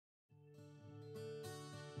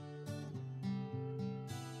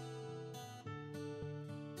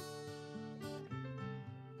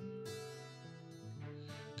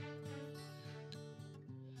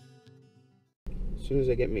soon as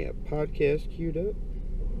I get me a podcast queued up.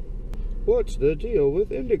 What's the deal with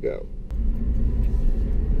indigo?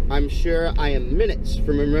 I'm sure I am minutes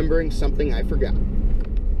from remembering something I forgot.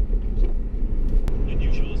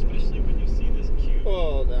 Unusual, especially when you see this cube.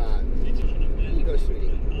 Hold on. Here you go,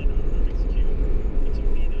 sweetie.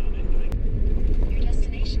 Your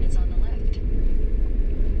destination is on the left.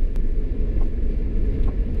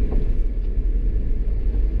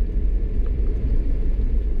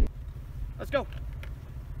 Let's go.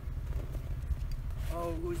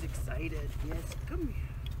 Oh, who's excited? Yes, come here.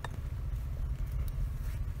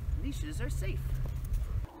 Leashes are safe.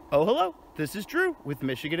 Oh, hello. This is Drew with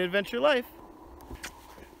Michigan Adventure Life.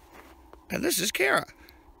 And this is Kara.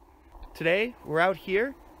 Today, we're out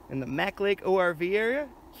here in the Mack Lake ORV area,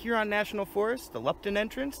 Huron National Forest, the Lupton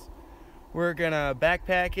entrance. We're gonna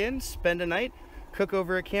backpack in, spend a night, cook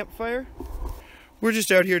over a campfire. We're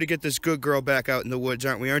just out here to get this good girl back out in the woods,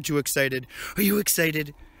 aren't we? Aren't you excited? Are you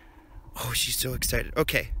excited? Oh, she's so excited.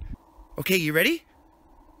 Okay. Okay, you ready?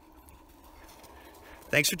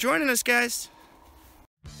 Thanks for joining us, guys.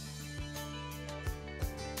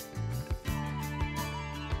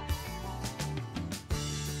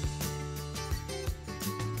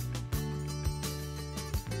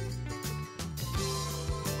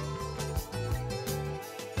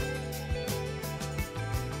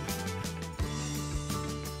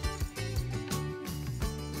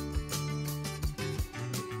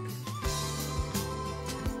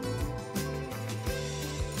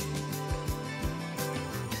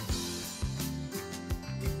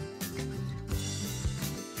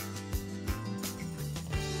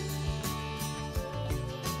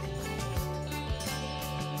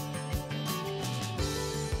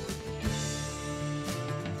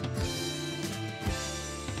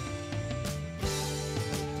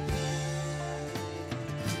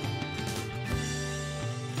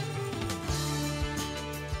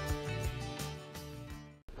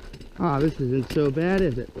 Ah, this isn't so bad,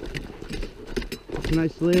 is it? It's a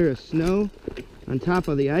nice layer of snow on top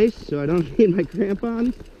of the ice, so I don't need my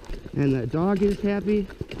crampons. And the dog is happy.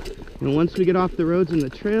 And once we get off the roads and the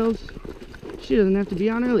trails, she doesn't have to be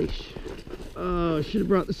on her leash. Oh, should have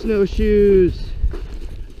brought the snowshoes.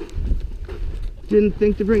 Didn't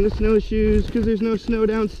think to bring the snowshoes because there's no snow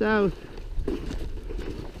down south.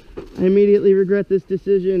 I immediately regret this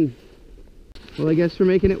decision. Well, I guess we're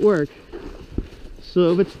making it work.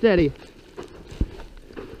 Slow but steady.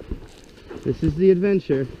 This is the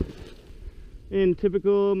adventure. In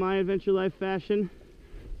typical MIAdventureLife fashion,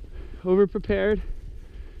 over-prepared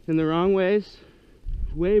in the wrong ways.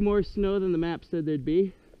 Way more snow than the map said there'd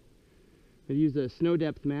be. I'd use a snow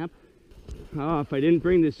depth map. Oh, if I didn't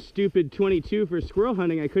bring this stupid 22 for squirrel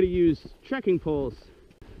hunting, I could have used trekking poles.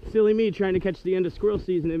 Silly me trying to catch the end of squirrel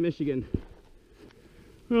season in Michigan.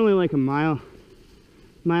 We're only like a mile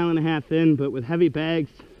and a half in, but with heavy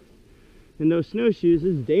bags and no snowshoes,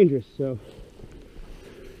 this is dangerous. So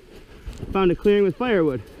found a clearing with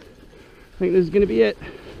firewood. I think this is gonna be it.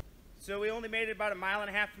 So we only made it about a mile and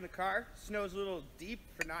a half from the car. Snow's a little deep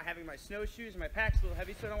for not having my snowshoes, and my pack's a little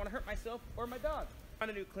heavy, so I don't want to hurt myself or my dog.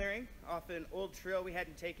 Found a new clearing off an old trail we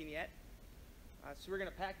hadn't taken yet. So we're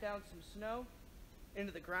gonna pack down some snow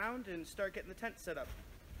into the ground and start getting the tent set up.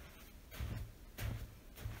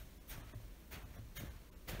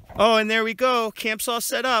 Oh, and there we go. Camp's all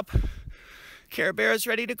set up. Care Bear's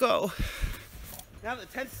ready to go. Now that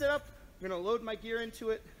the tent's set up, I'm gonna load my gear into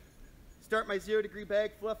it, start my 0-degree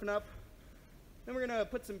bag fluffing up. Then we're gonna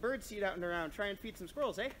put some bird seed out and around, try and feed some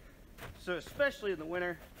squirrels, eh? So especially in the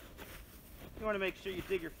winter, you wanna make sure you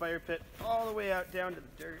dig your fire pit all the way out down to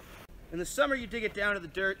the dirt. In the summer, you dig it down to the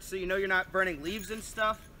dirt so you know you're not burning leaves and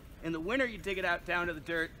stuff. In the winter, you dig it out down to the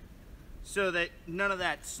dirt so that none of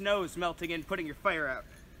that snow is melting in, putting your fire out.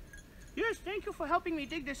 Yes, thank you for helping me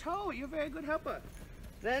dig this hole. You're a very good helper.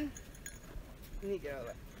 Then, you need to get out of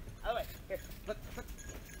the way. Out of the way. Here, look.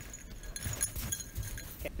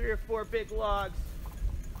 Okay, 3 or 4 big logs.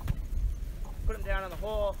 Put them down in the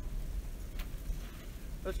hole.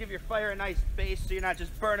 Those give your fire a nice base so you're not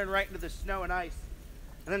just burning right into the snow and ice.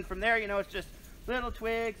 And then from there, you know, it's just little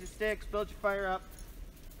twigs and sticks. Build your fire up.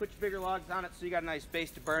 Put your bigger logs on it so you got a nice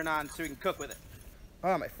base to burn on so you can cook with it.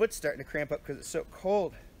 Oh, my foot's starting to cramp up because it's so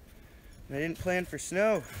cold. I didn't plan for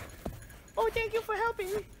snow. Oh, thank you for helping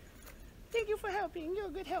me. Thank you for helping. You're a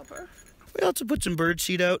good helper. We also put some bird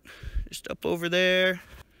seed out, just up over there,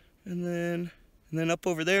 and then up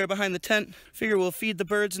over there behind the tent. Figure we'll feed the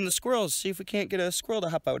birds and the squirrels, see if we can't get a squirrel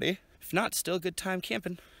to hop out, eh? If not, still a good time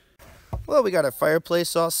camping. Well, we got our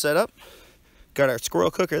fireplace all set up. Got our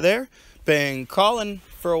squirrel cooker there. Been calling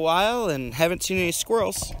for a while and haven't seen any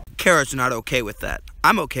squirrels. Kara's not okay with that.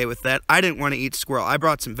 I'm okay with that. I didn't want to eat squirrel. I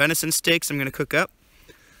brought some venison steaks I'm going to cook up,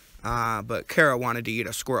 but Kara wanted to eat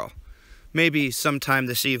a squirrel. Maybe sometime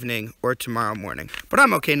this evening or tomorrow morning. But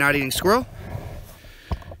I'm okay not eating squirrel.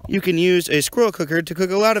 You can use a squirrel cooker to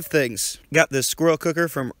cook a lot of things. Got this squirrel cooker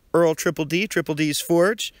from Earl Triple D's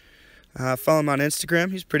Forge. Follow him on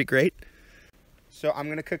Instagram. He's pretty great. So I'm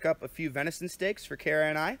going to cook up a few venison steaks for Kara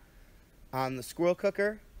and I on the squirrel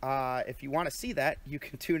cooker. If you want to see that, you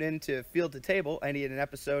can tune in to Field to Table. I need an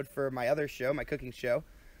episode for my other show, my cooking show,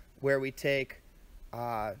 where we take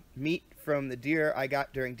meat from the deer I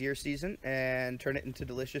got during deer season and turn it into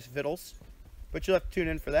delicious victuals. But you'll have to tune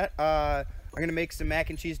in for that. I'm going to make some mac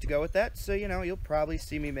and cheese to go with that, so, you know, you'll probably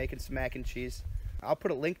see me making some mac and cheese. I'll put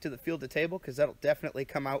a link to the Field to Table because that'll definitely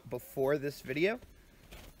come out before this video.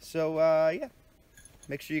 So, yeah,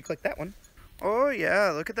 make sure you click that one. Oh, yeah,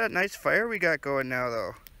 look at that nice fire we got going now,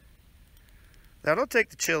 though. That'll take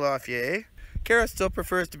the chill off you, eh? Kara still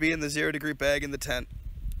prefers to be in the 0-degree bag in the tent.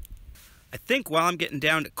 I think while I'm getting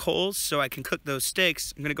down to coals so I can cook those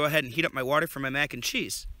steaks, I'm going to go ahead and heat up my water for my mac and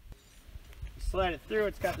cheese. You slide it through,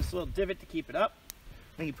 it's got this little divot to keep it up.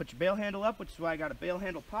 Then you put your bail handle up, which is why I got a bail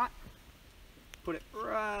handle pot. Put it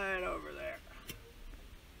right over there.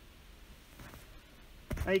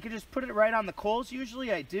 Now you can just put it right on the coals,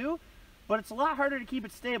 usually I do, but it's a lot harder to keep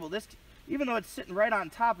it stable. This, even though it's sitting right on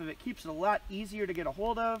top of it, keeps it a lot easier to get a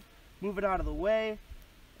hold of, move it out of the way,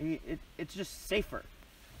 and it's just safer.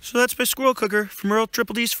 So that's my squirrel cooker from Earl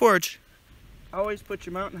Triple D's Forge. Always put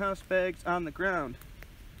your Mountain House bags on the ground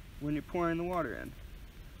when you're pouring the water in.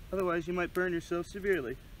 Otherwise you might burn yourself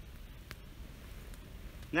severely.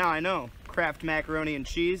 Now I know Kraft macaroni and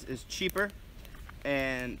cheese is cheaper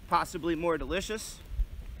and possibly more delicious,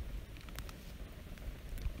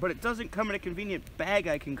 but it doesn't come in a convenient bag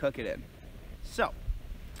I can cook it in. So,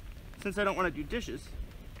 since I don't want to do dishes,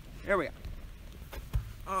 there we go.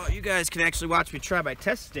 Oh, you guys can actually watch me try my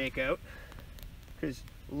test steak out, because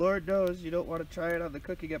Lord knows you don't want to try it on the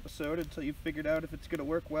cooking episode until you've figured out if it's going to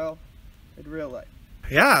work well in real life.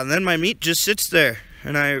 Yeah, and then my meat just sits there,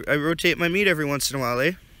 and I rotate my meat every once in a while,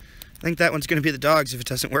 eh? I think that one's going to be the dog's if it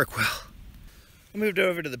doesn't work well. I moved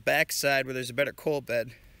over to the back side where there's a better coal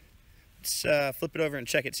bed. Let's flip it over and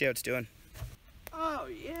check it, see how it's doing. Oh,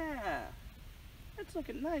 yeah. That's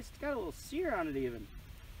looking nice. It's got a little sear on it even.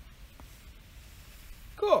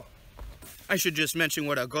 Cool. I should just mention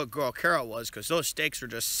what a good girl Carol was, because those steaks were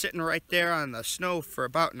just sitting right there on the snow for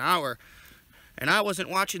about an hour. And I wasn't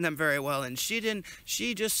watching them very well, and she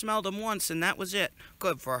just smelled them once, and that was it.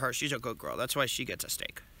 Good for her. She's a good girl. That's why she gets a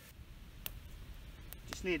steak.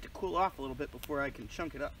 Just need it to cool off a little bit before I can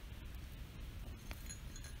chunk it up.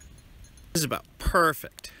 This is about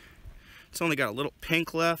perfect. It's only got a little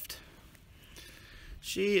pink left.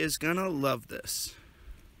 She is gonna love this.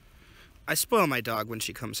 I spoil my dog when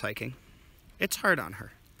she comes hiking. It's hard on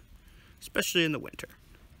her, especially in the winter.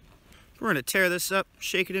 We're gonna tear this up,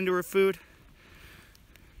 shake it into her food,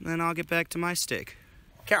 and then I'll get back to my steak.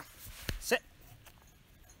 Carol, sit.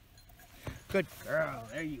 Good girl,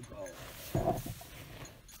 there you go.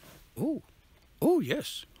 Oh, oh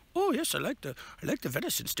yes. Oh yes, I like the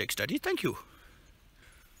venison steak, Daddy. Thank you.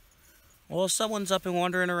 Well, someone's up and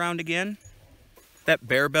wandering around again. That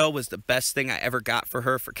bear bell was the best thing I ever got for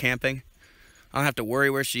her for camping. I don't have to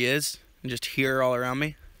worry where she is and just hear her all around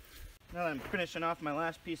me. Now that I'm finishing off my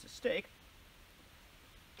last piece of steak,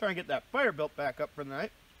 trying to get that fire built back up for the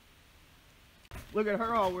night. Look at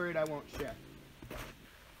her all worried I won't chef.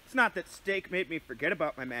 It's not that steak made me forget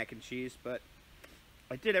about my mac and cheese, but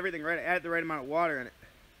I did everything right. I added the right amount of water in it.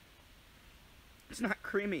 It's not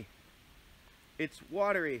creamy. It's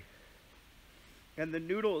watery. And the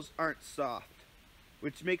noodles aren't soft,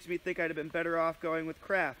 which makes me think I'd have been better off going with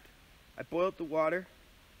Kraft. I boiled the water,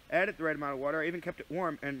 added the right amount of water, I even kept it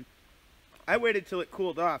warm, and I waited till it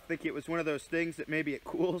cooled off, thinking it was one of those things that maybe it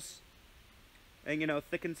cools and, you know,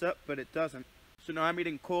 thickens up, but it doesn't. So now I'm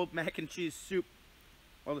eating cold mac and cheese soup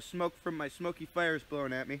while the smoke from my smoky fire is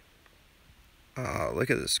blowing at me. Oh, look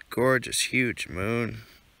at this gorgeous, huge moon.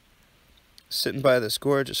 Sitting by this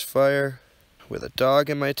gorgeous fire with a dog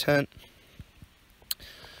in my tent.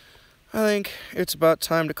 I think it's about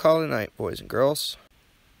time to call it a night, boys and girls.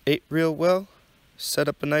 Ate real well, set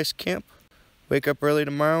up a nice camp, wake up early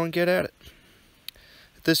tomorrow and get at it.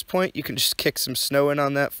 At this point, you can just kick some snow in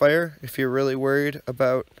on that fire if you're really worried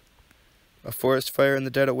about a forest fire in the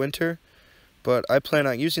dead of winter. But I plan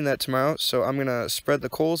on using that tomorrow, so I'm going to spread the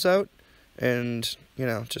coals out and, you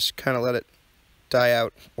know, just kind of let it die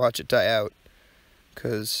out, watch it die out.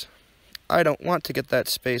 Because I don't want to get that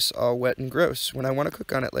space all wet and gross when I want to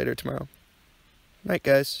cook on it later tomorrow. Night,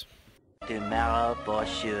 guys. Tomorrow for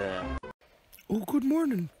sure. Oh, good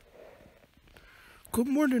morning. Good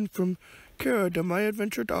morning from Kara, the My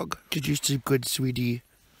Adventure dog. Did you sleep good, sweetie?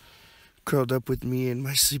 Curled up with me in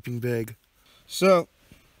my sleeping bag. So,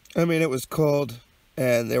 I mean, it was cold,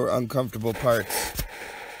 and there were uncomfortable parts,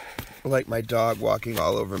 like my dog walking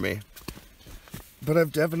all over me. But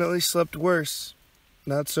I've definitely slept worse.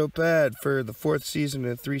 Not so bad for the 4th season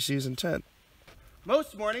in a 3-season tent.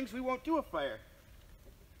 Most mornings we won't do a fire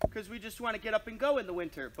because we just want to get up and go in the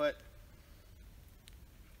winter, but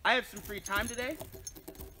I have some free time today,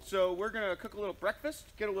 so we're going to cook a little breakfast,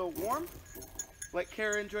 get a little warm, let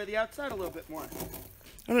Kara enjoy the outside a little bit more.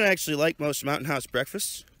 I don't actually like most Mountain House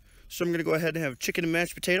breakfasts, so I'm going to go ahead and have chicken and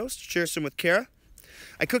mashed potatoes, share some with Kara.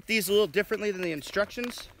 I cook these a little differently than the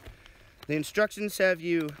instructions. The instructions have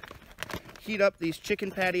you heat up these chicken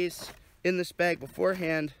patties in this bag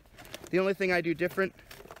beforehand. The only thing I do different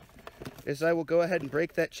is I will go ahead and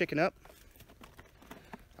break that chicken up,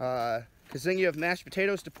 because then you have mashed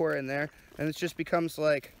potatoes to pour in there, and it just becomes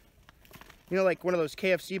like, you know, like one of those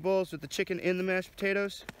KFC bowls with the chicken in the mashed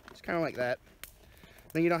potatoes. It's kind of like that.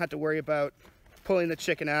 Then you don't have to worry about pulling the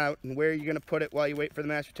chicken out and where you're going to put it while you wait for the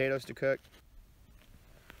mashed potatoes to cook.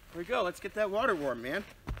 There we go. Let's get that water warm, man.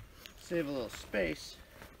 Save a little space.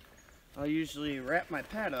 I'll usually wrap my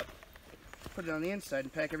pad up, put it on the inside,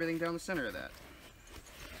 and pack everything down the center of that.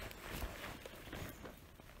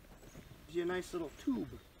 Gives you a nice little tube.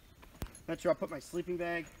 That's where I'll put my sleeping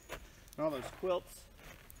bag and all those quilts.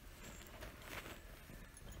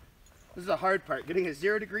 This is the hard part, getting a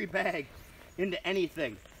 0-degree bag into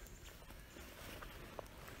anything.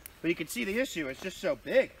 But you can see the issue, it's just so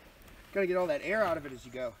big. Gotta get all that air out of it as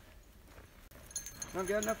you go. I've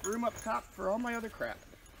got enough room up top for all my other crap.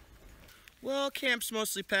 Well, camp's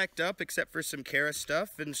mostly packed up except for some Kara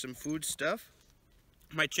stuff and some food stuff.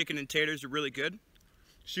 My chicken and taters are really good.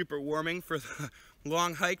 Super warming for the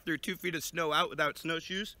long hike through 2 feet of snow out without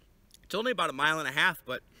snowshoes. It's only about 1.5 miles,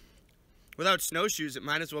 but without snowshoes, it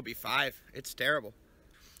might as well be 5. It's terrible.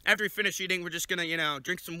 After we finish eating, we're just gonna, you know,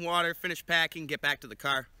 drink some water, finish packing, get back to the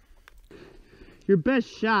car. Your best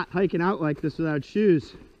shot hiking out like this without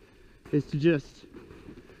shoes is to just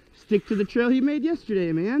stick to the trail you made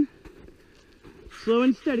yesterday, man. Slow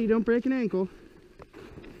and steady, don't break an ankle.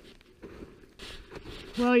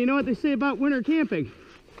 Well, you know what they say about winter camping?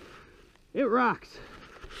 It rocks.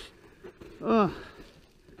 Oh,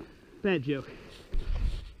 bad joke.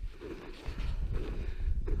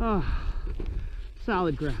 Oh,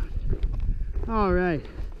 solid ground. All right.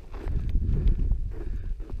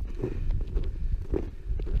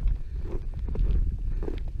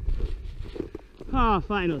 Ah,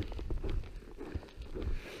 finally.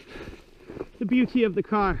 The beauty of the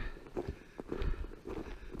car.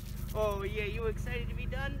 Oh yeah, you excited to be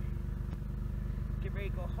done? Get ready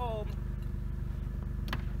to go home.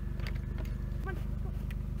 Come on, let's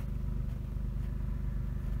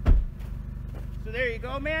go. So there you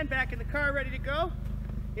go, man, back in the car, ready to go.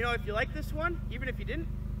 You know, if you like this one, even if you didn't,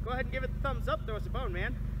 go ahead and give it the thumbs up, throw us a bone,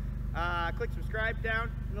 man. Click subscribe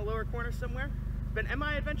down in the lower corner somewhere. It's been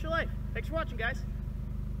MIAdventureLife. Thanks for watching, guys.